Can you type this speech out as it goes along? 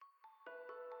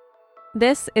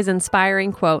This is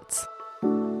Inspiring Quotes.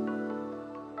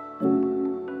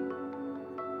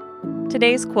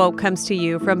 Today's quote comes to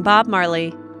you from Bob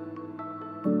Marley.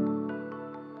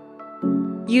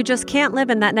 You just can't live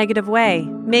in that negative way.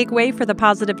 Make way for the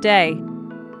positive day.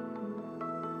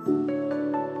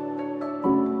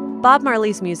 Bob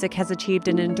Marley's music has achieved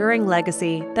an enduring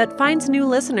legacy that finds new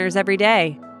listeners every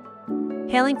day.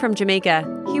 Hailing from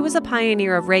Jamaica, he was a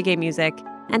pioneer of reggae music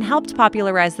and helped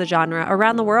popularize the genre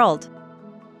around the world.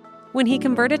 When he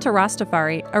converted to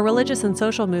Rastafari, a religious and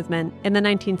social movement, in the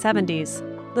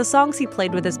 1970s, the songs he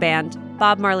played with his band,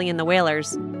 Bob Marley and the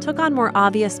Wailers, took on more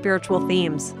obvious spiritual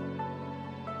themes.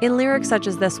 In lyrics such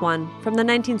as this one, from the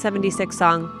 1976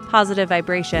 song, Positive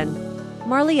Vibration,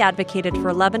 Marley advocated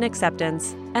for love and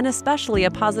acceptance, and especially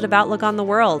a positive outlook on the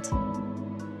world.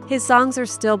 His songs are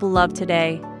still beloved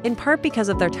today, in part because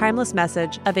of their timeless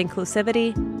message of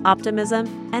inclusivity,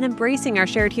 optimism, and embracing our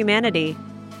shared humanity.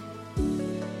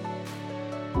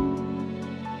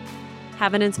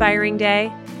 Have an inspiring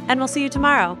day, and we'll see you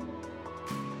tomorrow.